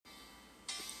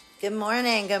Good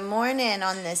morning. Good morning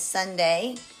on this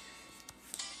Sunday.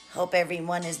 Hope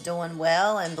everyone is doing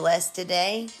well and blessed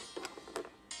today.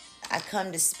 I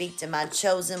come to speak to my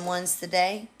chosen ones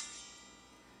today.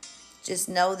 Just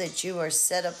know that you are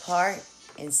set apart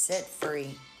and set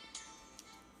free.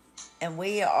 And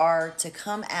we are to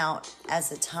come out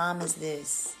as a time as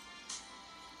this.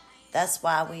 That's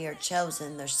why we are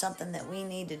chosen. There's something that we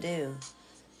need to do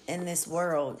in this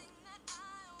world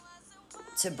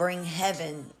to bring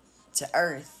heaven to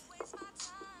earth.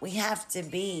 We have to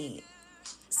be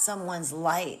someone's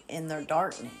light in their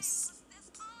darkness.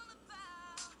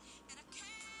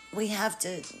 We have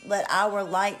to let our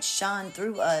light shine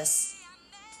through us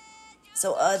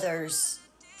so others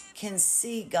can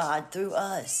see God through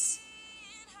us.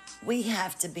 We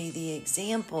have to be the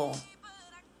example.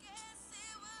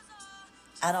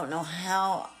 I don't know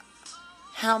how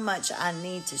much I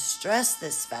need to stress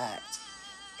this fact.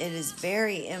 It is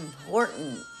very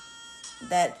important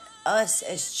that us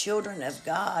as children of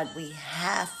God, we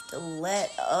have to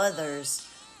let others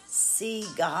see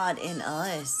God in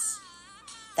us.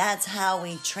 That's how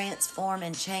we transform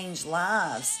and change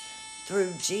lives,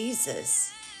 through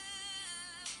Jesus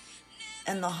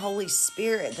and the Holy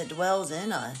Spirit that dwells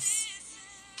in us.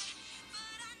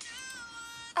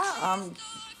 I'm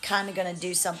kind of going to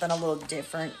do something a little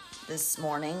different this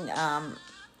morning. I'm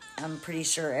pretty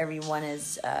sure everyone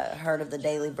has heard of the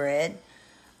Daily Bread.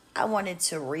 I wanted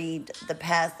to read the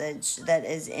passage that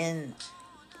is in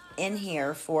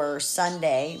here for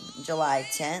Sunday, July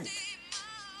 10th.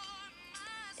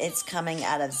 It's coming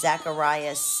out of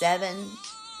Zechariah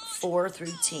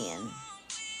 7:4-10.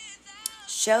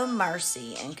 Show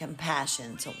mercy and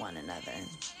compassion to one another,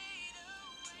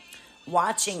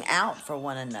 watching out for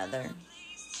one another.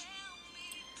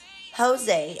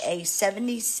 Jose, a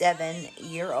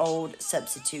 77-year-old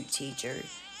substitute teacher,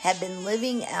 had been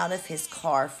living out of his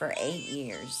car for 8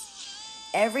 years.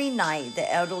 Every night,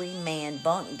 the elderly man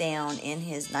bunked down in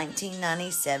his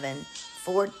 1997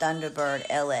 Ford Thunderbird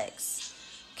LX,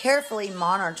 carefully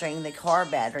monitoring the car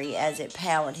battery as it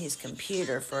powered his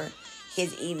computer for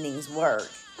his evening's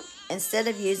work. Instead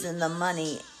of using the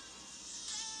money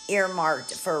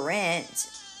earmarked for rent,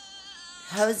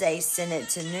 Jose sent it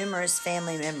to numerous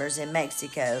family members in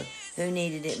Mexico who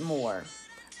needed it more.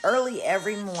 Early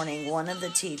every morning, one of the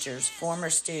teacher's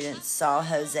former students saw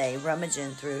Jose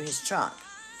rummaging through his trunk.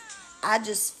 I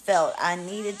just felt I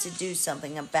needed to do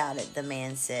something about it, the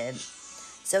man said.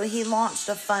 So he launched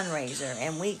a fundraiser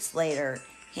and weeks later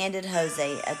handed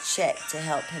Jose a check to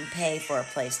help him pay for a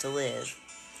place to live.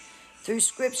 Through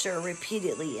Scripture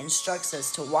repeatedly instructs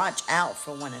us to watch out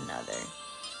for one another.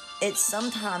 It's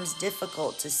sometimes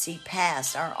difficult to see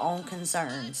past our own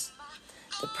concerns.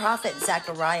 The prophet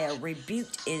Zechariah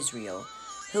rebuked Israel,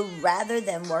 who rather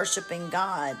than worshiping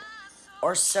God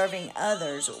or serving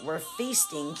others were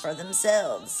feasting for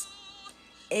themselves,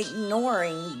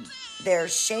 ignoring their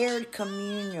shared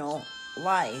communal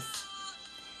life.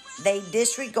 They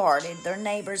disregarded their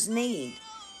neighbor's need.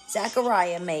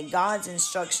 Zechariah made God's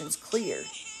instructions clear.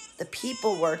 The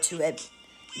people were to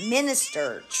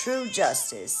administer true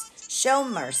justice, show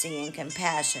mercy and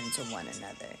compassion to one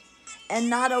another, and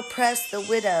not oppress the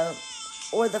widow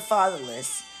or the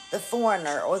fatherless, the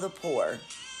foreigner or the poor.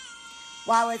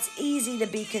 While it's easy to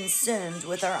be consumed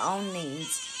with our own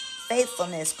needs,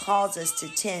 faithfulness calls us to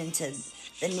tend to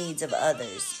the needs of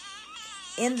others.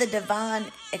 In the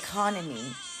divine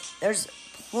economy, there's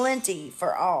plenty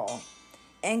for all,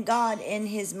 and God in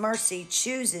His mercy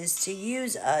chooses to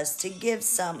use us to give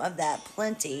some of that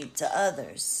plenty to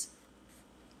others.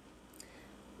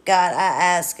 God, I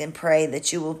ask and pray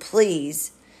that you will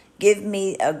please give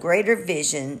me a greater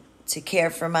vision to care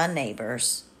for my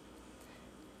neighbors.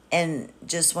 And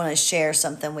just want to share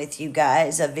something with you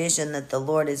guys, a vision that the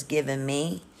Lord has given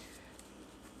me,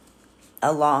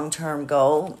 a long-term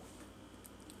goal,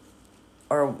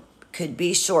 or could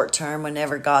be short-term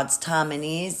whenever God's timing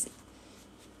is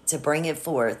to bring it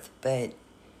forth. But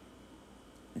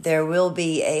there will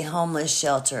be a homeless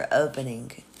shelter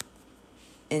opening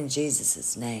in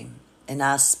Jesus' name. And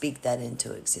I speak that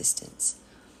into existence.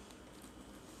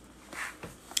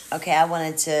 Okay, I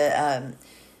wanted to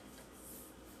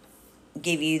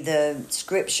give you the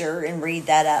scripture and read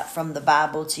that out from the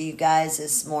Bible to you guys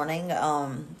this morning,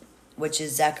 which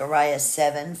is Zechariah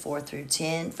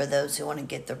 7:4-10, for those who want to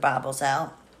get their Bibles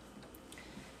out.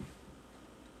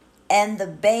 And the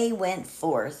bay went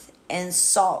forth and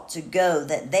sought to go,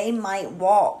 that they might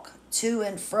walk to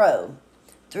and fro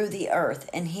through the earth.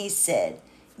 And he said,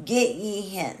 Get ye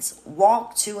hence,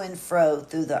 walk to and fro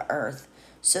through the earth.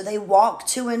 So they walked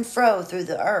to and fro through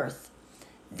the earth.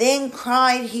 Then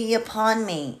cried he upon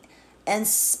me and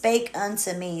spake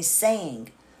unto me,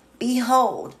 saying,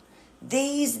 Behold,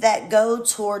 these that go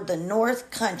toward the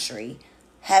north country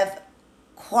have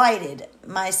quieted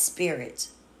my spirit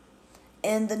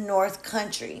in the north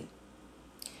country.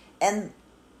 And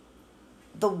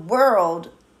the word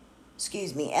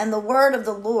of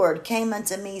the Lord came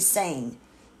unto me, saying,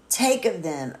 Take of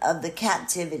them of the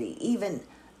captivity, even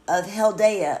of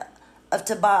Chaldea, of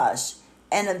Tabash,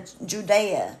 and of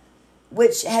Judea,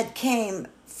 which had came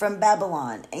from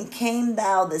Babylon, and came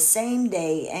thou the same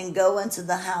day, and go unto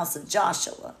the house of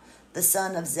Joshua, the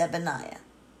son of Zebaniah.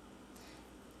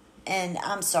 And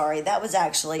I'm sorry, that was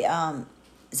actually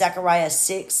Zechariah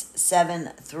 6, 7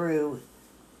 through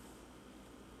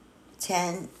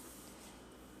 10.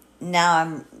 Now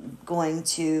I'm going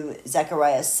to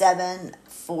Zechariah 7,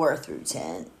 4 through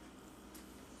 10.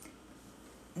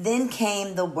 Then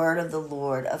came the word of the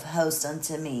Lord of hosts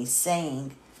unto me,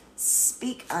 saying,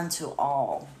 Speak unto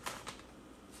all.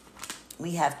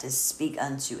 We have to speak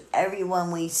unto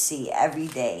everyone we see every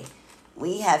day.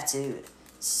 We have to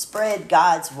spread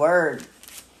God's word,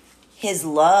 His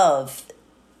love,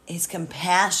 His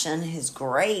compassion, His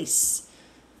grace.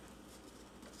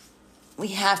 We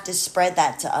have to spread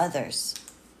that to others.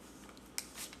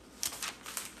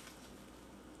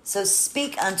 So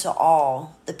speak unto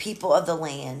all the people of the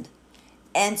land,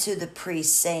 and to the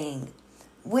priests, saying,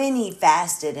 When ye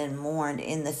fasted and mourned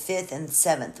in the 5th and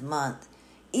 7th month,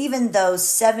 even those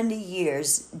 70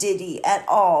 years did ye at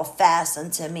all fast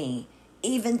unto me,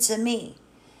 even to me.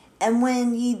 And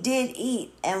when ye did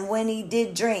eat, and when ye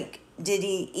did drink, did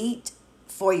ye eat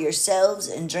for yourselves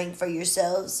and drink for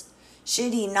yourselves?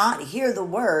 Should ye not hear the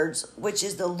words which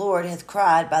the Lord hath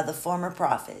cried by the former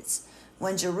prophets,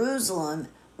 when Jerusalem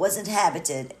was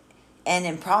inhabited and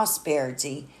in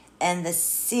prosperity, and the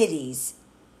cities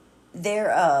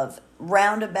thereof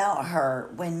round about her,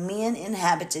 when men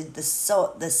inhabited the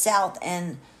south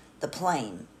and the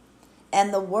plain?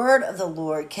 And the word of the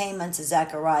Lord came unto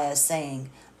Zechariah, saying,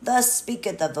 Thus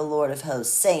speaketh of the Lord of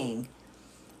hosts, saying,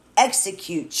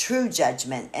 Execute true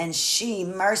judgment, and shew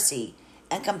mercy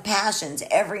and compassion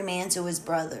to every man to his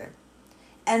brother.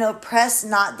 And oppress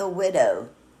not the widow,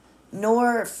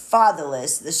 nor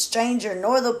fatherless, the stranger,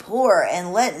 nor the poor,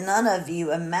 and let none of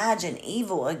you imagine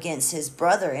evil against his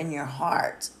brother in your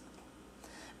heart.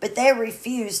 But they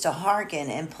refused to hearken,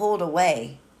 and pulled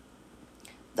away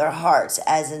their hearts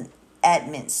as an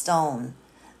adamant stone,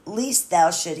 lest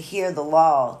thou should hear the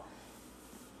law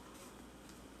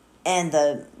and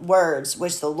the words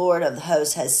which the Lord of the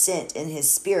hosts has sent in his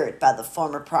spirit by the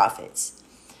former prophets.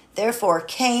 Therefore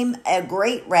came a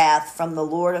great wrath from the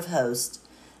Lord of hosts.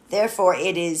 Therefore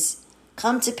it is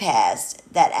come to pass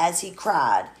that as he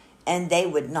cried, and they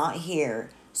would not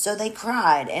hear, so they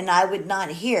cried, and I would not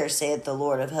hear, saith the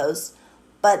Lord of hosts.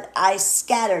 But I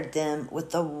scattered them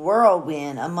with the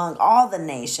whirlwind among all the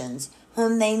nations,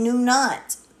 whom they knew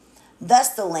not. Thus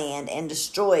the land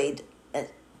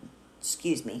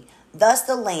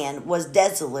was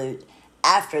desolate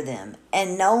after them,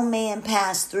 and no man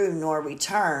passed through nor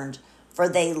returned, for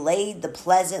they laid the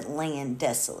pleasant land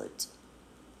desolate.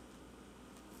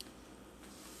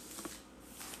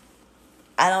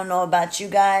 I don't know about you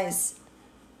guys,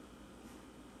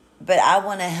 but I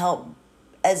want to help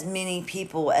as many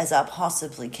people as I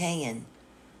possibly can.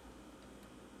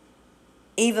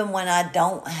 Even when I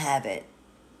don't have it,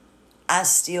 I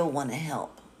still want to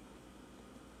help.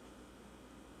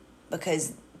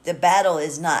 Because the battle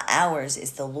is not ours,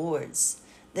 it's the Lord's.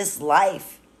 This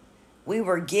life, we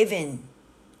were given,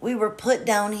 we were put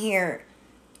down here,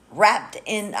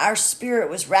 our spirit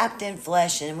was wrapped in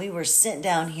flesh, and we were sent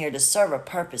down here to serve a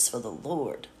purpose for the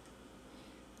Lord.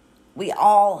 We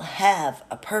all have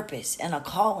a purpose and a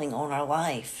calling on our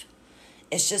life.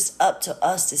 It's just up to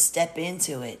us to step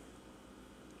into it.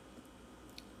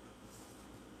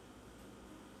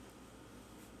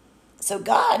 So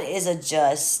God is a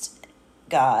just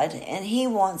God, and He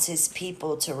wants His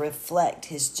people to reflect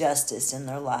His justice in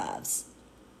their lives.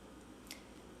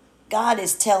 God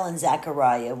is telling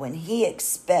Zechariah what He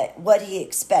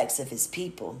expects of His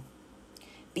people.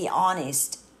 Be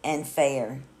honest and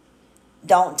fair.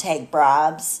 Don't take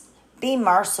bribes. Be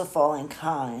merciful and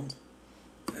kind.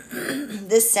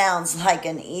 This sounds like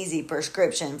an easy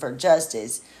prescription for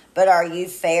justice, but are you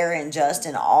fair and just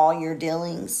in all your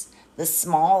dealings, the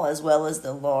small as well as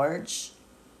the large?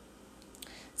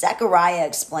 Zechariah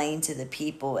explained to the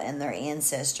people and their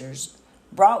ancestors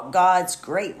brought God's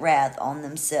great wrath on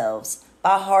themselves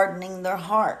by hardening their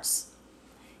hearts.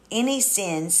 Any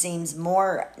sin seems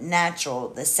more natural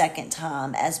the second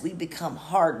time. As we become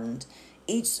hardened,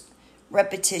 each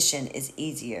repetition is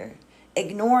easier.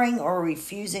 Ignoring or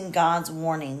refusing God's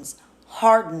warnings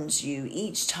hardens you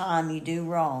each time you do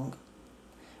wrong.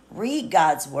 Read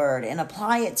God's word and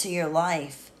apply it to your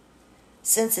life.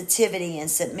 Sensitivity and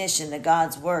submission to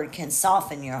God's word can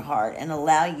soften your heart and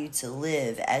allow you to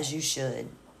live as you should.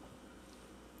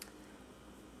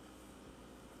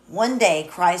 One day,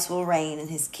 Christ will reign in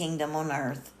his kingdom on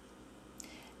earth.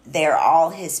 There, all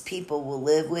his people will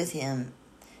live with him.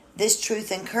 This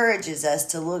truth encourages us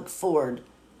to look forward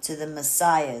to the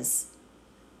Messiah's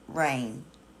reign.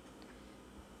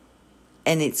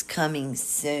 And it's coming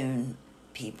soon,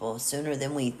 people, sooner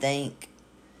than we think.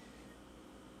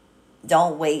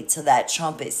 Don't wait till that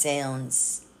trumpet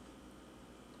sounds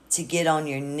to get on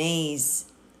your knees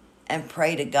and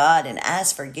pray to God and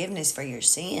ask forgiveness for your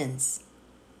sins.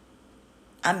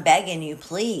 I'm begging you,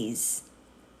 please.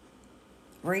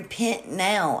 Repent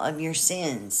now of your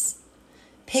sins.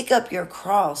 Pick up your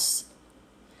cross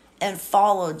and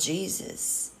follow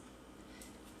Jesus.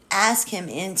 Ask him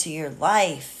into your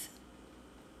life.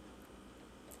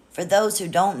 For those who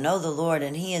don't know the Lord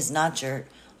and he is not your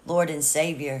Lord and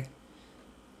Savior,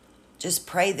 just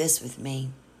pray this with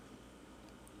me.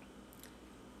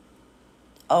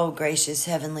 Oh, gracious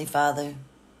Heavenly Father,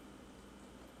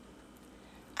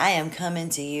 I am coming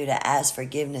to you to ask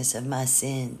forgiveness of my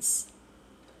sins,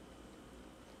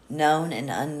 known and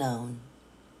unknown.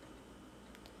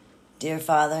 Dear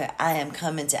Father, I am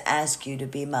coming to ask you to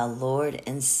be my Lord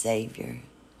and Savior,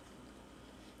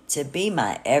 to be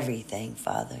my everything,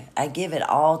 Father. I give it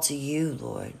all to you,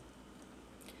 Lord.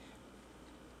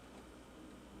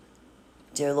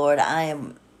 Dear Lord, I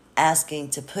am asking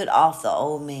to put off the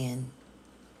old man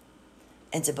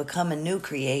and to become a new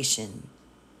creation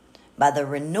by the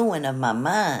renewing of my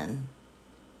mind.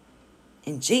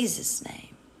 In Jesus'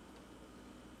 name,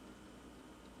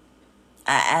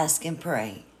 I ask and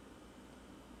pray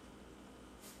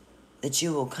that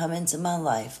you will come into my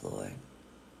life, Lord,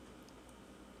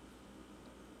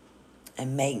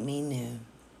 and make me new.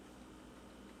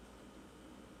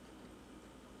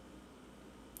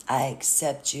 I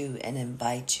accept you and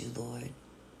invite you, Lord,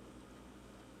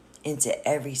 into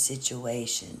every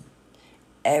situation,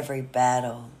 every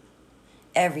battle,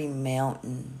 every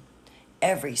mountain,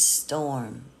 every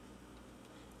storm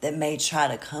that may try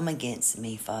to come against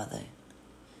me, Father.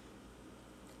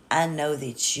 I know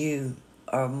that you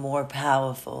are more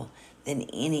powerful than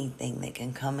anything that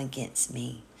can come against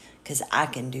me, because I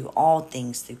can do all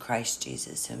things through Christ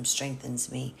Jesus, whom strengthens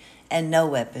me, and no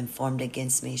weapon formed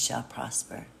against me shall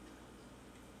prosper.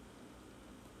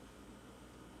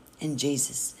 In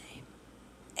Jesus' name,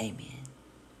 amen.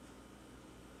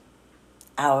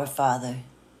 Our Father,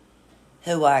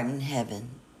 who art in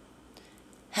heaven,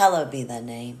 hallowed be thy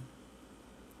name.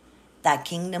 Thy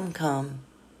kingdom come,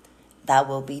 thy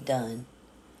will be done,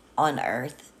 on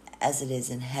earth as it is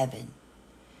in heaven.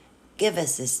 Give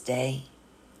us this day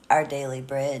our daily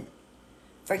bread.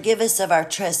 Forgive us of our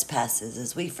trespasses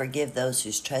as we forgive those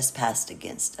who trespass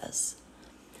against us.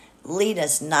 Lead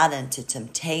us not into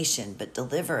temptation, but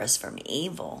deliver us from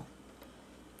evil.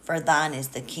 For thine is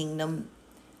the kingdom,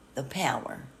 the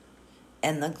power,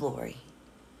 and the glory,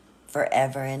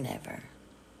 forever and ever.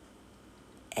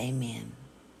 Amen.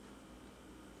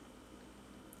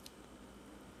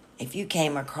 If you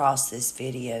came across this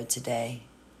video today,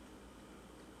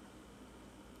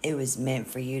 it was meant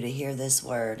for you to hear this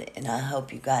word, and I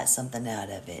hope you got something out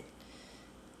of it.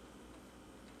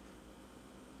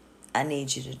 I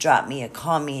need you to drop me a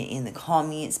comment in the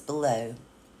comments below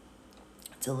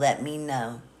to let me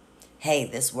know, hey,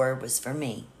 this word was for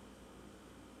me.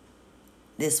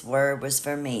 This word was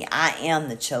for me. I am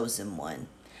the chosen one.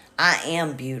 I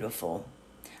am beautiful.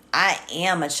 I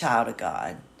am a child of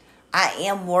God. I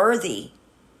am worthy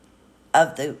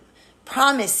of the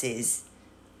promises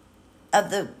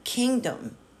of the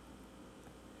kingdom.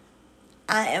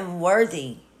 I am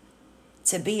worthy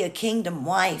to be a kingdom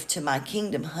wife to my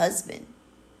kingdom husband.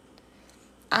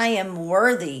 I am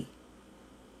worthy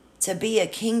to be a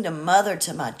kingdom mother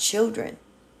to my children.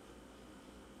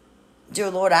 Dear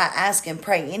Lord, I ask and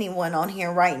pray anyone on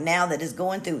here right now that is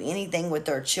going through anything with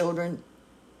their children,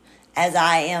 as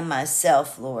I am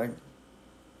myself, Lord,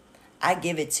 I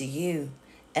give it to you,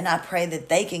 and I pray that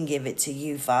they can give it to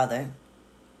you, Father.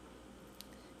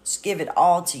 Just give it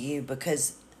all to you,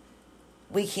 because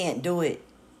we can't do it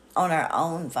on our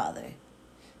own, Father,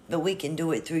 but we can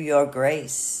do it through your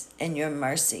grace and your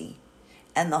mercy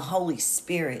and the Holy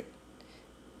Spirit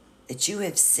that you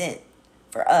have sent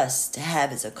for us to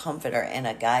have as a comforter and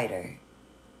a guider.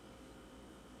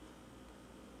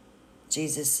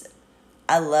 Jesus,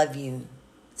 I love you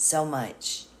so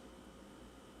much,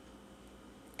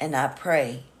 and I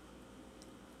pray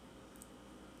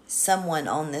someone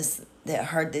on this that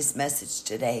heard this message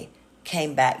today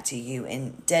came back to you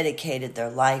and dedicated their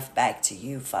life back to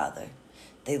you, Father.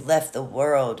 They left the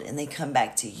world and they come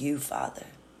back to you, Father.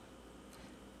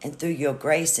 And through your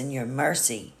grace and your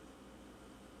mercy,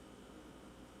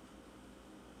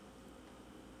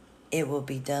 it will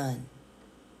be done.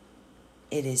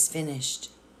 It is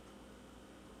finished.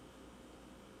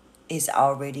 It's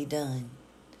already done.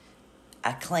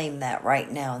 I claim that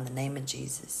right now in the name of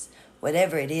Jesus.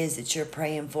 Whatever it is that you're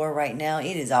praying for right now,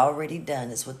 it is already done.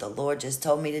 It's what the Lord just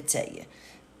told me to tell you.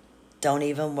 Don't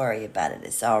even worry about it.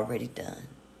 It's already done.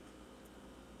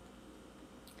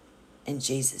 In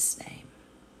Jesus' name,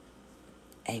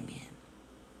 amen.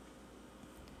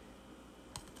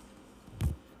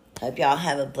 Hope y'all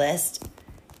have a blessed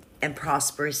and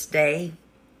prosperous day.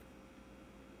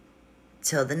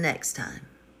 Till the next time.